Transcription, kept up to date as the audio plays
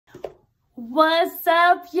What's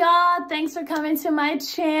up, y'all? Thanks for coming to my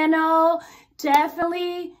channel.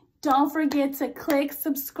 Definitely don't forget to click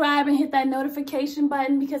subscribe and hit that notification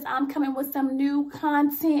button because I'm coming with some new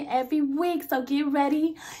content every week, so get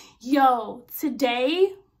ready. Yo,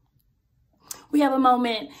 today we have a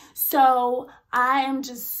moment. So I am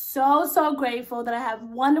just so grateful that I have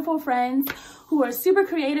wonderful friends who are super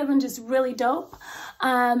creative and just really dope.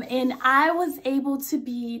 And I was able to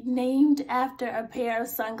be named after a pair of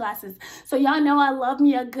sunglasses. So y'all know I love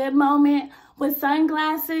me a good moment with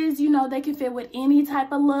sunglasses. You know, they can fit with any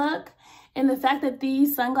type of look. And the fact that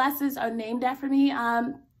these sunglasses are named after me,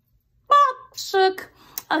 shook.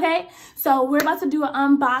 Okay, so we're about to do an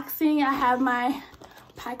unboxing. I have my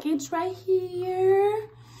package right here.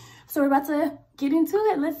 So we're about to get into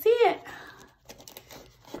it. Let's see it.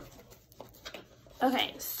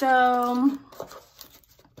 Okay, so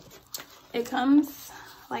it comes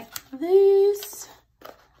like this.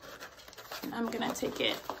 I'm gonna take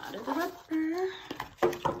it out of the wrapper.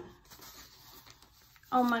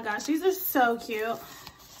 Oh my gosh, these are so cute.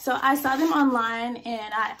 So I saw them online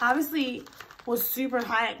and I obviously was super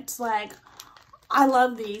hyped. Like, I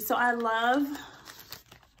love these. So I love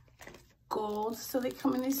gold. So they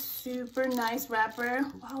come in this super nice wrapper.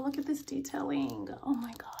 Wow, look at this detailing. Oh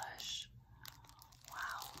my gosh.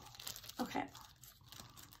 Wow. Okay.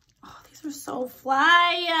 Oh, these are so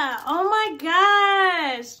fly. Oh my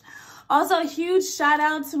gosh. Also, a huge shout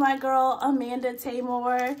out to my girl Amanda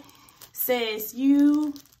Taymor. Sis,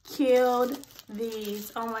 you killed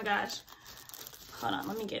these. Oh my gosh. Hold on,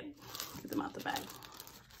 let me get them out the bag.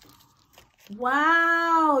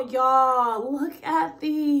 Wow, y'all, look at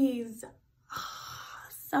these.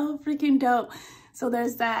 So freaking dope. So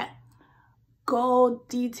there's that gold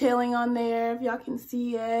detailing on there, if y'all can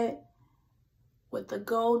see it, with the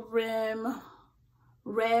gold rim,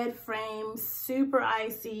 red frame, super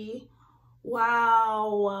icy.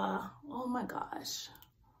 Wow. Oh my gosh.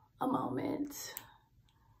 A moment.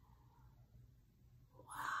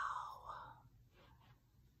 Wow.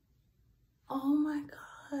 Oh my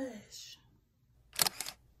gosh.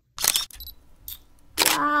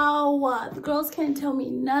 Wow, the girls can't tell me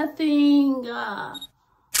nothing.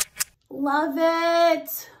 Love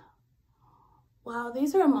it. Wow,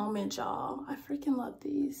 these are a moment, y'all. I freaking love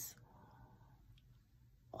these.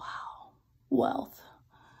 Wow. Wealth.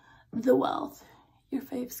 The wealth. Your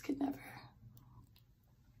faves could never.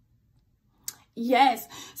 Yes.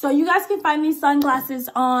 So you guys can find these sunglasses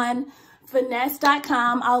on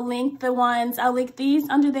finesse.com. I'll link these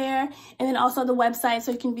under there, and then also the website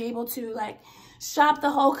so you can be able to like shop the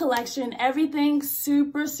whole collection. Everything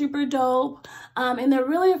super dope, and they're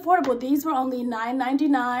really affordable. These were only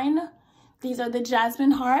 $9.99. These are the Jasmine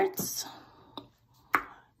Hearts.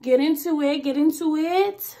 Get into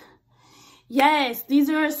it. Yes, these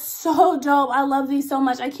are so dope. I love these so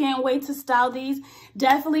much. I can't wait to style these.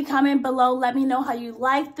 Definitely comment below. Let me know how you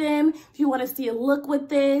like them. If you want to see a look with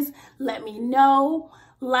this, let me know.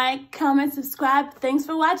 Like, comment, subscribe. Thanks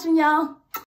for watching, y'all.